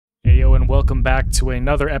Yo, and welcome back to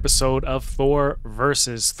another episode of Thor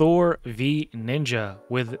versus Thor v Ninja,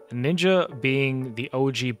 with Ninja being the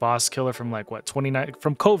OG boss killer from like what, 29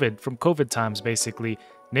 from COVID times basically.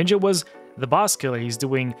 Ninja was the boss killer. He's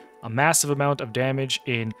doing a massive amount of damage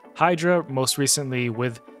in Hydra, most recently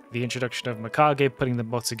with the introduction of 𝐓𝐴, putting them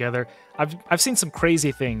both together. I've seen some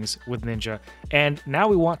crazy things with Ninja, and now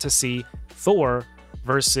we want to see Thor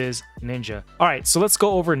versus Ninja. All right, so let's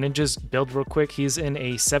go over Ninja's build real quick. He's in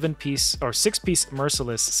a 7-piece or 6-piece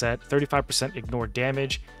Merciless set, 35% ignore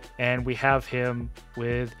damage, and we have him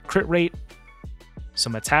with crit rate,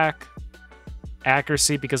 some attack,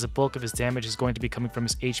 accuracy, because the bulk of his damage is going to be coming from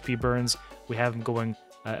his HP burns. We have him going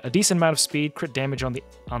a decent amount of speed, crit damage on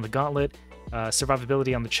the gauntlet,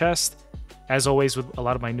 survivability on the chest. As always with a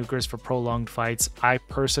lot of my nukers for prolonged fights, I'm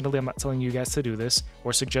not telling you guys to do this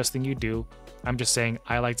or suggesting you do. I'm just saying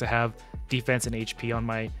I like to have defense and HP on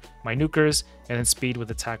my nukers, and then speed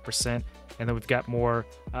with attack percent. And then we've got more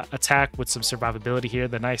attack with some survivability here.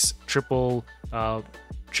 The nice triple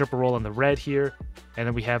roll on the red here. And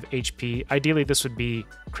then we have HP. Ideally, this would be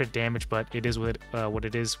crit damage, but it is what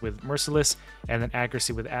it is with Merciless. And then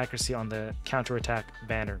accuracy with accuracy on the counterattack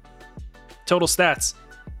banner. Total stats.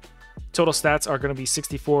 Total stats are going to be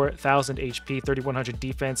 64,000 HP, 3,100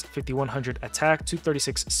 defense, 5,100 attack,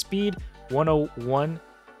 236 speed, 101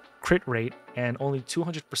 crit rate, and only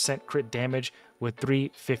 200% crit damage with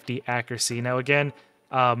 350 accuracy. Now again,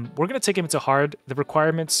 we're going to take him into hard. The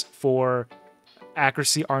requirements for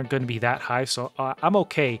accuracy aren't going to be that high, so I'm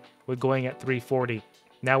okay with going at 340.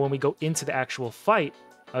 Now when we go into the actual fight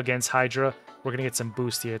against Hydra, we're going to get some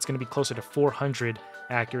boost here. It's going to be closer to 400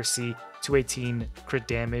 accuracy, 218 crit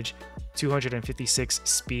damage, 256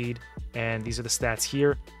 speed, and these are the stats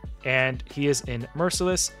here. And he is in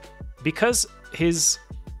Merciless. Because his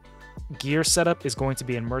gear setup is going to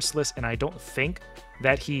be in Merciless, and I don't think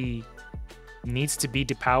that he needs to be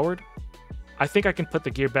depowered, I think I can put the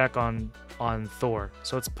gear back on Thor.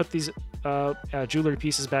 So let's put these jewelry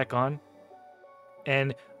pieces back on.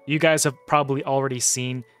 And you guys have probably already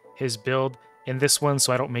seen his build in this one,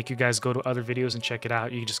 so I don't make you guys go to other videos and check it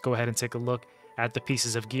out. You can just go ahead and take a look at the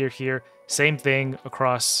pieces of gear here. Same thing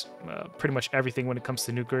across pretty much everything when it comes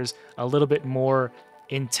to nukers. A little bit more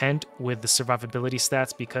intent with the survivability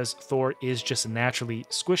stats because Thor is just naturally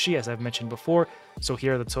squishy, as I've mentioned before. So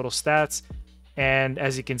here are the total stats, and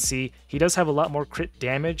as you can see, he does have a lot more crit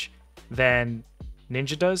damage than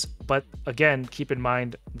Ninja does, but again, keep in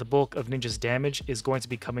mind the bulk of Ninja's damage is going to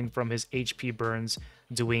be coming from his HP burns,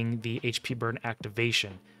 doing the HP burn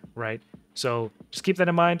activation, right? So just keep that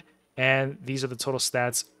in mind, and these are the total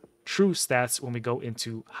stats, true stats when we go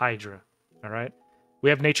into Hydra. All right, we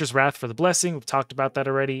have Nature's Wrath for the blessing, we've talked about that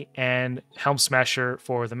already, and Helm Smasher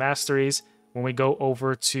for the masteries. When we go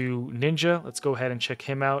over to Ninja, let's go ahead and check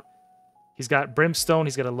him out. He's got Brimstone,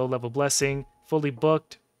 he's got a low level blessing, fully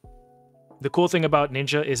booked. The cool thing about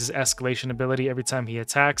Ninja is his escalation ability. Every time he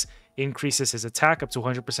attacks, increases his attack up to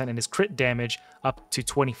 100% and his crit damage up to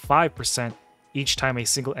 25% each time a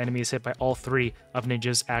single enemy is hit by all 3 of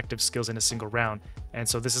Ninja's active skills in a single round. And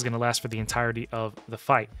so this is going to last for the entirety of the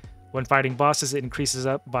fight. When fighting bosses, it increases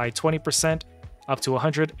up by 20% up to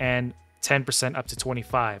 100 and 10% up to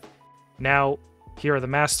 25. Now, here are the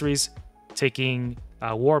masteries, taking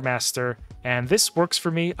War Master, and this works for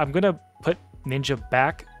me. I'm going to put Ninja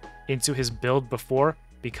back into his build before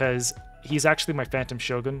because he's actually my Phantom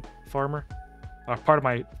Shogun farmer, or part of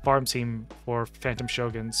my farm team for Phantom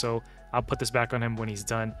Shogun, so I'll put this back on him when he's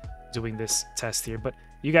done doing this test here. But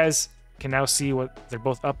you guys can now see what they're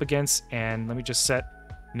both up against, and let me just set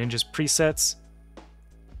Ninja's presets.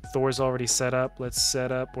 Thor's already set up. Let's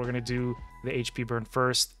set up. We're going to do the HP burn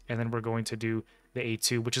first, and then we're going to do the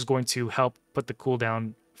A2, which is going to help put the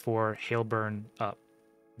cooldown for hail burn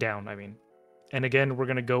down. And again, we're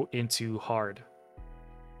going to go into hard.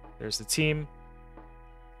 There's the team.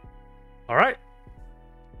 All right.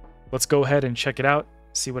 Let's go ahead and check it out.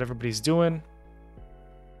 See what everybody's doing.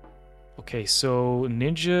 Okay, so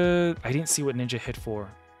Ninja... I didn't see what Ninja hit for.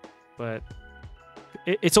 But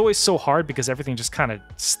it's always so hard because everything just kind of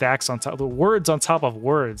stacks on top. The words on top of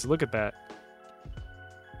words. Look at that.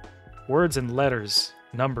 Words and letters.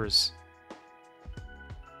 Numbers.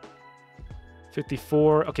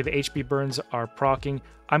 54. Okay, the HP burns are proccing.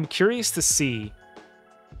 I'm curious to see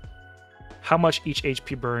how much each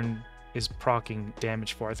HP burn is proccing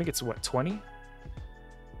damage for. I think it's, what, 20?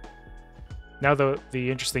 Now, the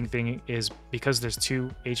interesting thing is because there's 2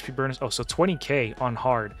 HP burners. Oh, so 20k on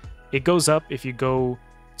hard. It goes up if you go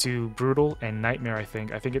to Brutal and Nightmare, I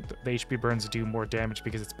think. The HP burns do more damage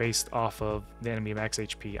because it's based off of the enemy max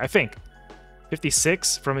HP. I think.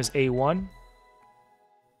 56 from his A1.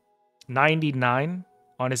 99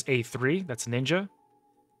 on his A3. That's Ninja.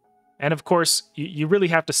 And of course, you really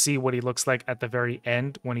have to see what he looks like at the very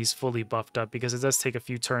end when he's fully buffed up, because it does take a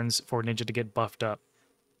few turns for Ninja to get buffed up.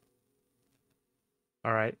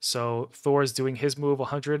 All right, so Thor's doing his move,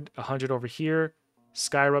 100 over here.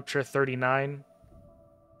 Sky Rupture, 39.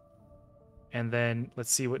 And then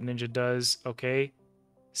let's see what Ninja does. Okay,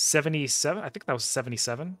 77. I think that was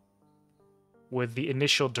 77 with the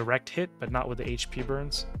initial direct hit, but not with the HP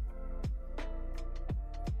burns.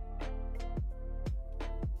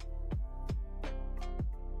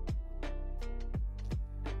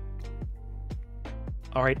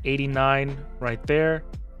 All right, 89 right there.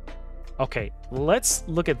 Okay, let's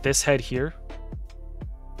look at this head here.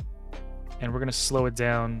 And we're going to slow it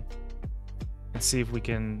down and see if we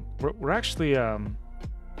can... We're actually... we're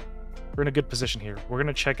in a good position here. We're going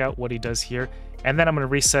to check out what he does here. And then I'm going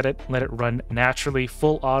to reset it, let it run naturally,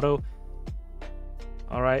 full auto.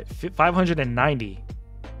 All right, 590.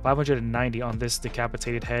 590 on this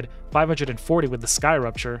decapitated head. 540 with the Sky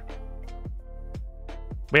Rupture.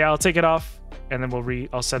 But yeah, I'll take it off. And then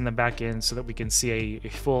I'll send them back in so that we can see a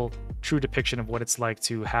full, true depiction of what it's like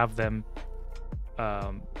to have them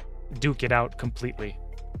duke it out completely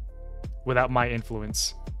without my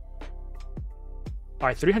influence. All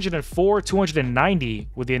right, 304, 290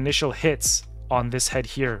 with the initial hits on this head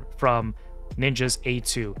here from Ninja's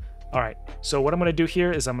A2. All right, so what I'm going to do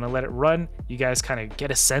here is I'm going to let it run. You guys kind of get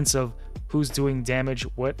a sense of who's doing damage,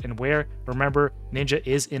 what, and where. Remember, Ninja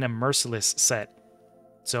is in a merciless set,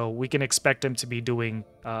 so we can expect him to be doing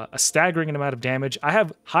a staggering amount of damage. I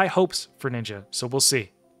have high hopes for Ninja, so we'll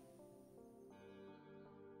see.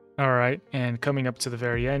 All right, and coming up to the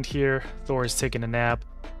very end here, Thor is taking a nap.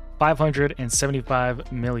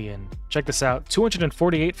 575 million. Check this out,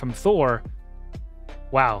 248 from Thor.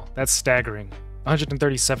 Wow, that's staggering.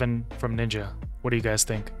 137 from Ninja. What do you guys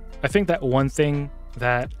think? I think that one thing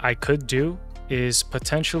that I could do is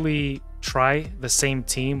potentially try the same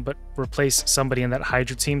team, but replace somebody in that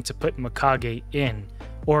Hydra team to put Mikage in,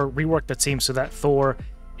 or rework the team so that Thor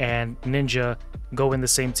and Ninja go in the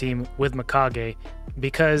same team with Mikage,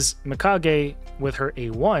 because Mikage with her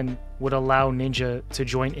A1 would allow Ninja to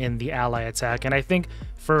join in the ally attack. And I think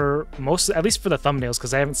for most, at least for the thumbnails,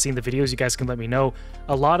 because I haven't seen the videos, you guys can let me know,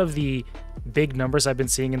 a lot of the big numbers I've been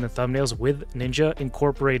seeing in the thumbnails with Ninja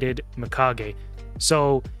incorporated Mikage.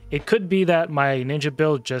 So it could be that my Ninja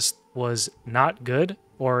build just was not good,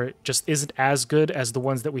 or just isn't as good as the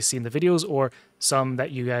ones that we see in the videos, or some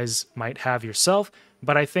that you guys might have yourself.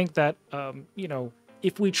 But I think that, you know,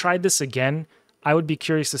 if we tried this again, I would be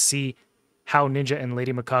curious to see how Ninja and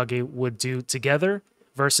Lady Mikage would do together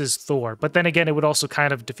versus Thor. But then again, it would also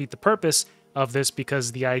kind of defeat the purpose of this,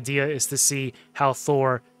 because the idea is to see how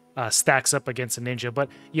Thor stacks up against a Ninja. But,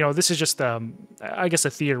 you know, this is just, I guess, a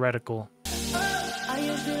theoretical. I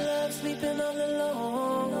usually love sleeping all alone.